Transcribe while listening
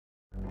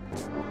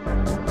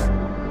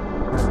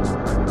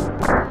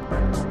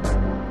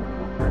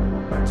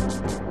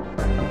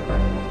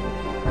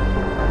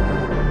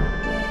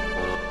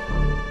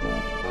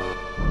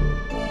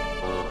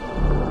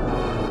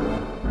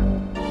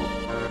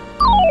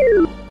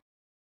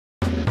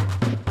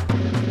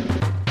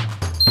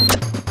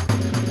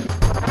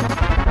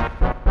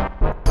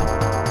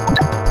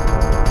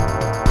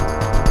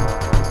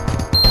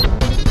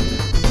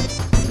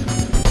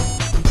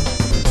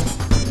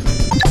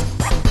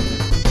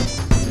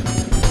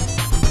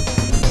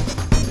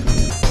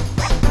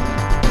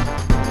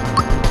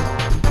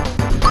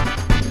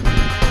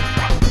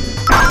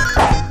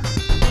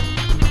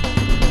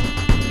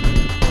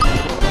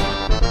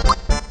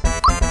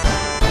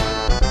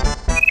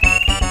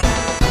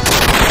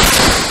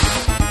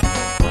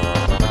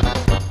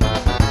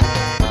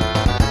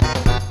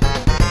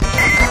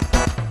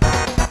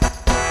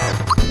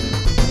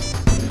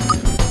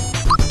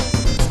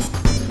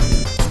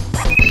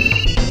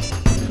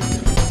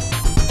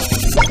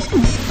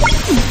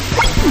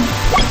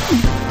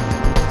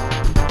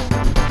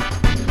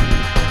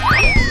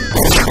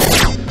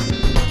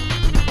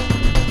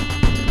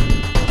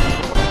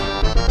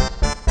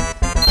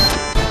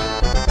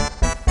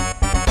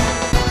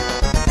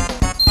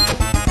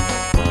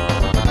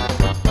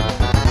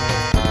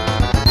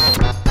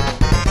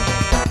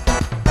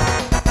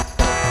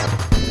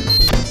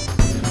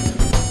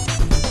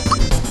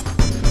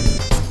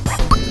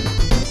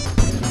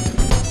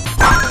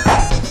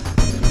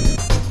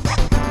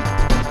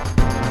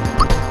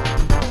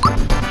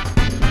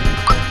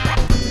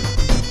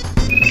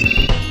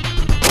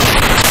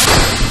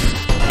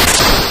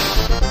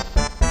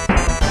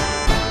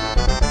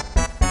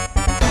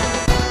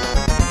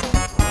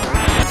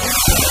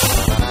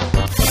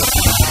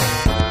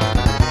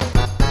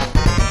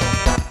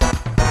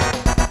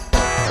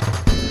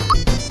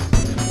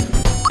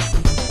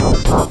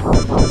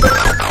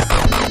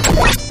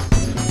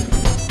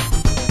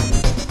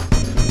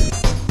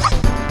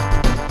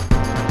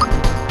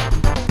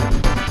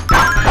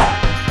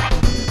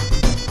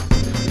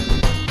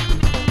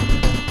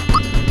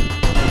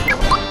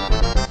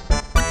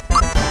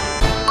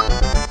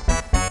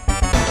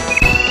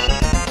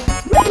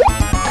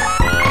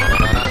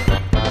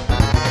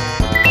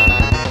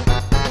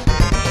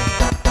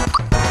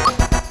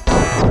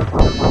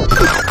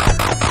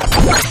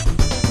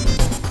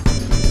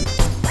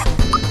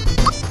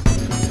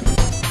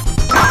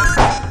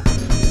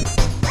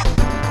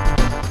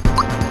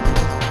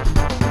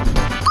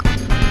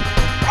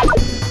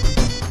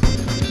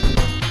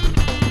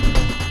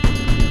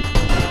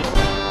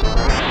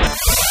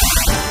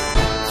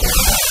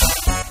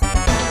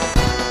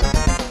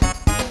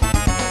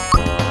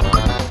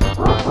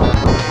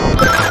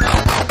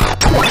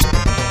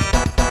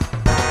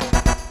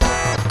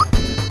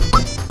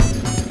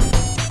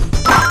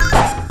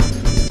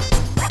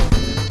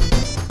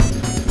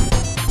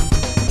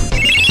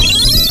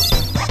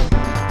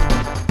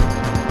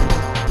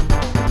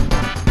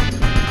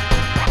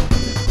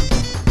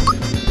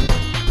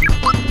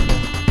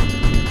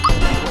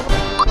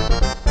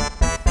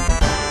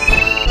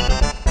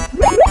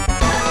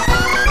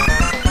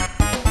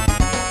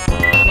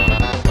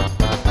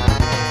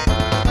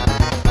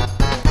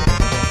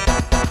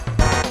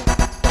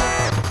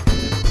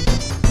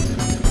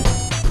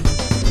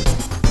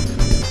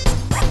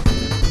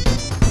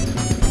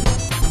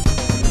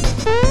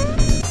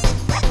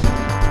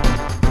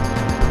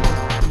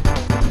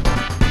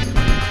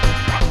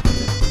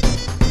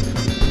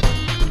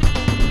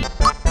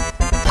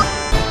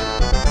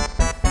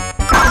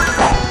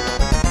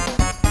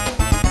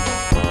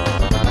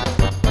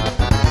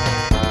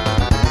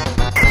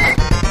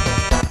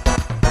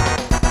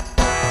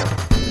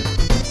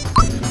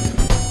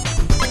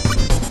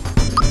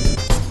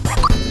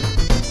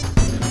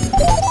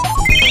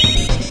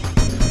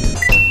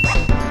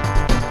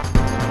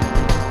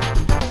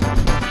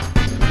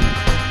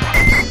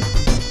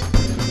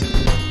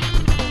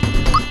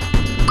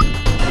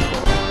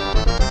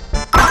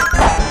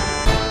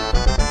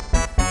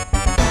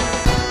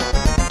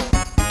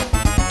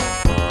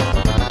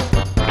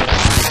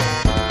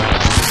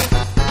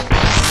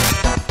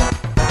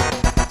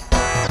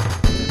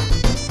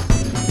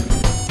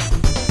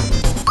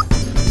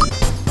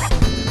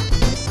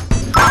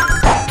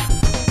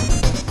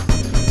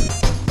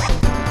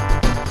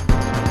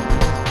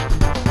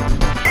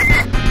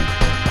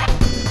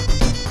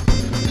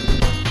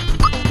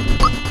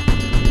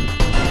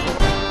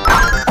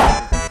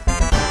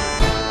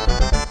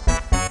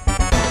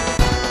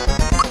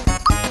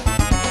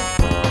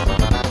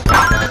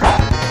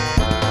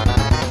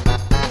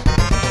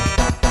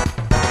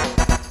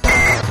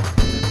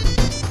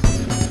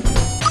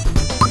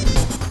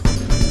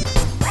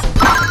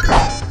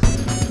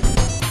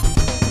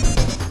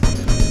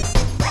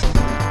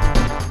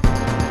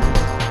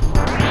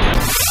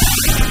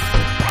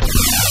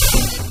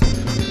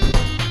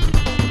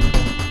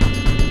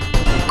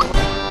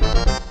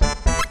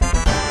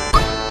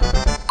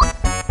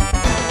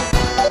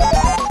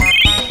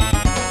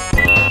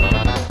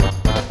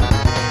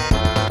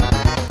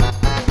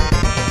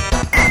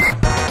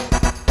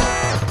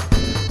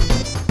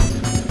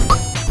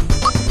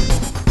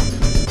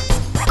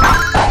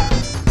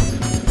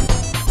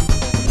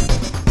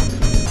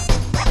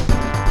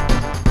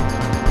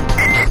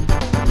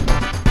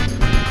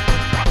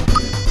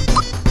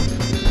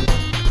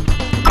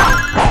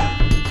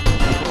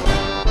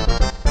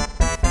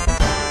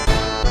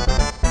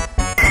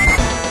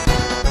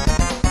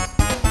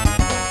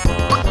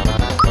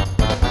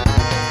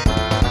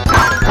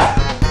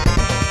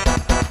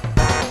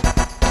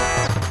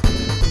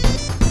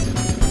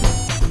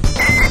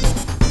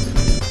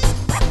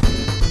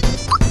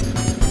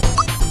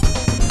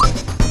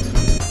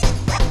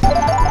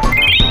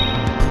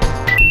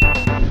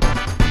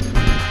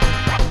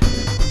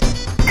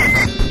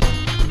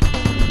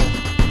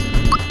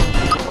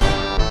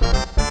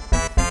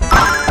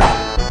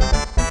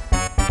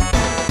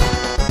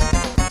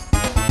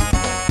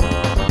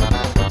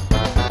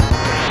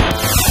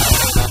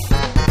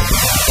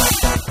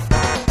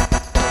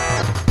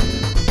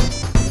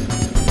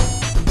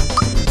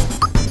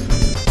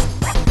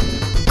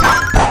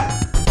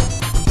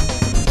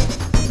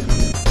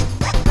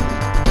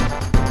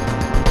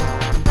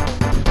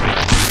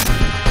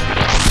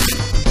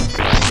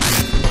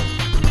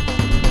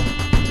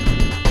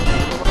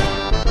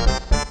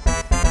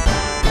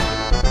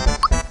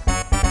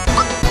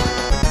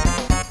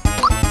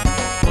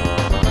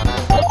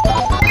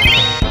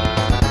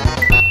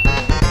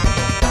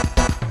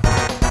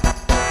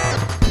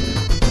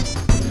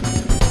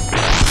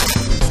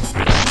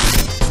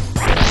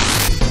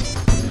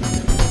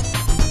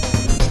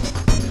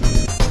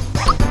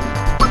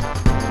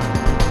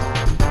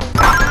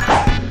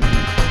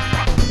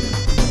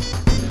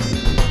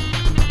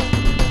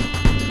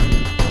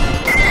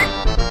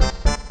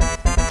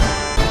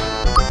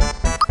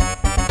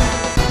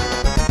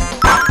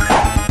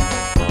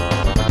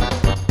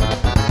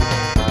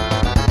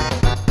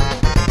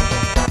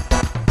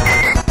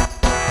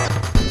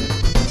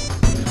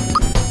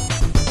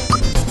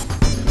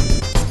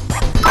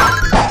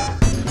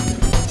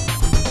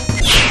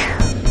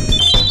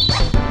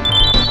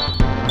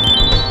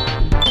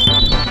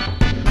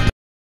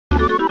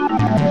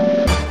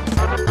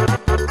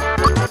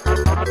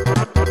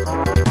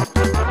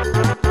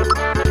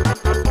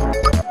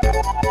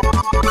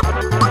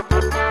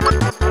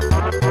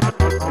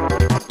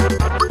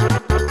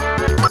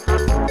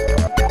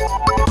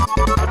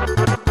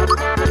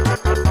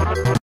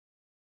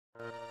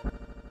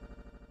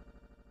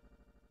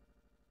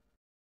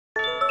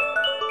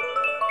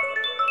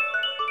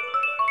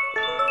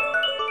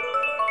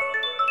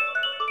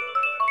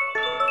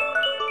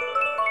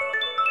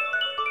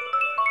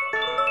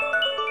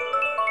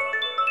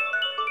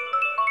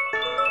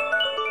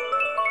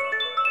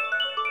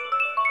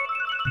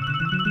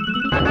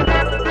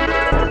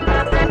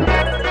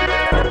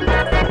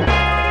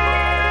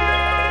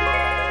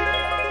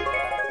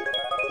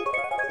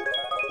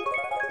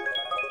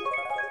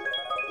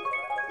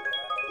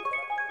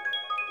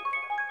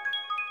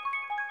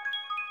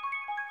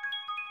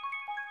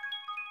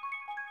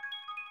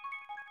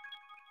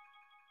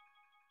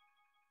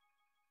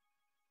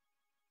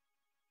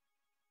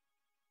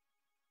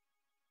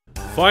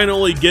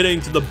Finally getting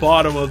to the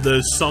bottom of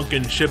this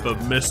sunken ship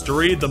of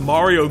mystery, the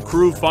Mario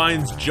crew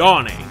finds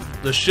Johnny,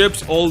 the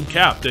ship's old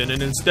captain,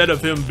 and instead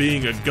of him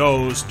being a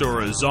ghost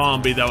or a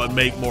zombie that would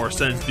make more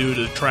sense due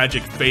to the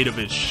tragic fate of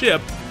his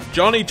ship,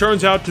 Johnny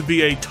turns out to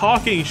be a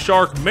talking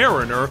shark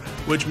mariner,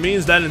 which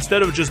means that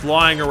instead of just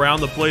lying around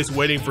the place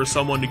waiting for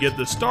someone to get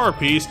the star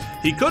piece,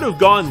 he could have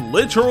gone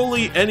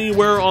literally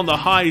anywhere on the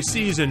high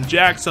seas and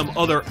jacked some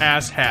other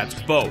asshat's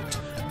boat.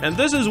 And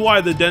this is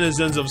why the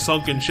denizens of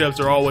sunken ships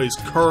are always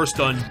cursed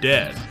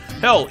undead.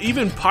 Hell,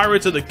 even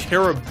Pirates of the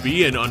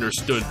Caribbean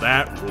understood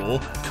that rule.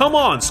 Come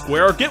on,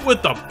 Square, get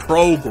with the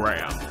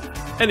program!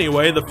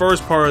 Anyway, the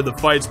first part of the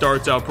fight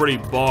starts out pretty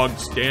bog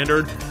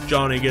standard.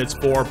 Johnny gets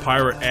 4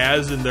 pirate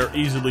adds and they're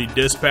easily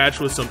dispatched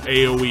with some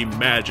AoE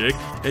magic,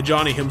 and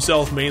Johnny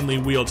himself mainly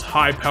wields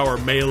high power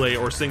melee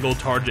or single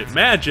target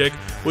magic,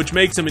 which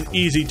makes him an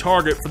easy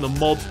target for the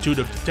multitude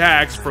of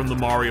attacks from the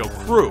Mario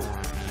crew.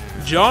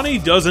 Johnny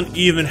doesn't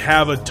even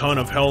have a ton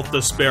of health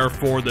to spare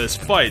for this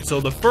fight,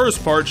 so the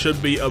first part should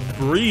be a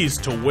breeze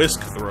to whisk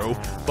through,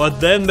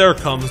 but then there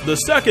comes the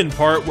second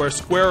part where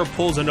Square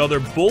pulls another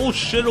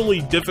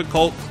bullshittily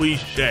difficult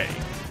cliche: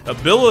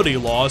 ability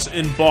loss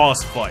in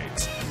boss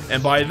fights.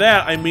 And by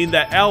that, I mean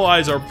that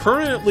allies are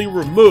permanently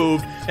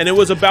removed, and it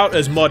was about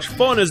as much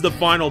fun as the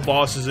final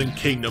bosses in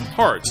Kingdom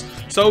Hearts.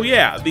 So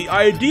yeah, the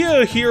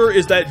idea here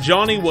is that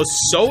Johnny was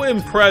so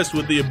impressed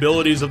with the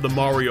abilities of the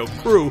Mario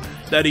crew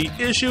that he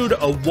issued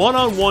a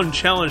one-on-one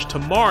challenge to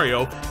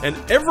Mario, and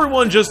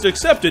everyone just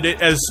accepted it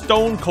as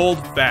stone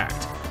cold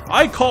fact.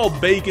 I call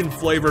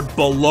bacon-flavored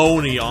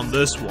baloney on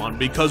this one,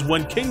 because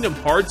when Kingdom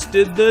Hearts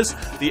did this,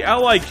 the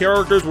ally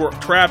characters were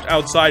trapped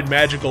outside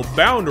magical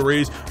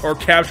boundaries or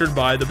captured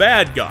by the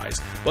bad guys.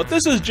 But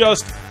this is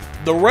just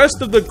the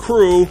rest of the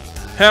crew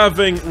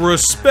having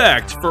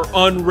respect for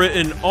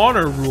unwritten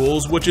honor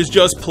rules, which is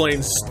just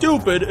plain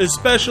stupid,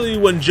 especially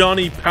when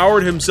Johnny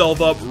powered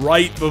himself up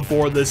right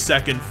before the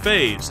second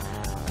phase.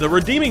 The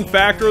redeeming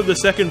factor of the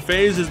second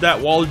phase is that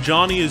while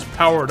Johnny is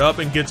powered up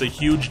and gets a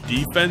huge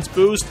defense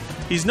boost,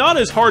 he's not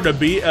as hard to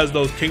beat as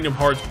those Kingdom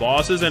Hearts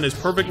bosses and is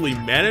perfectly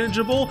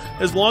manageable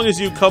as long as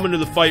you come into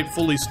the fight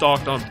fully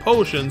stocked on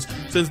potions,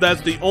 since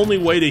that's the only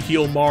way to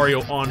heal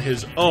Mario on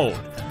his own.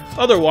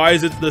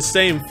 Otherwise, it's the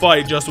same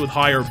fight just with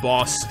higher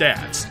boss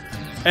stats.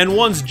 And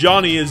once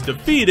Johnny is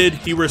defeated,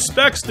 he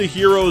respects the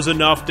heroes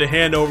enough to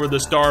hand over the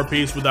star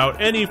piece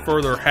without any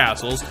further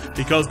hassles,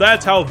 because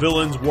that's how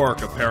villains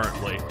work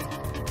apparently.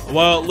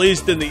 Well, at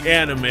least in the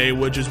anime,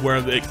 which is where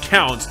it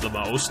counts the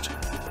most.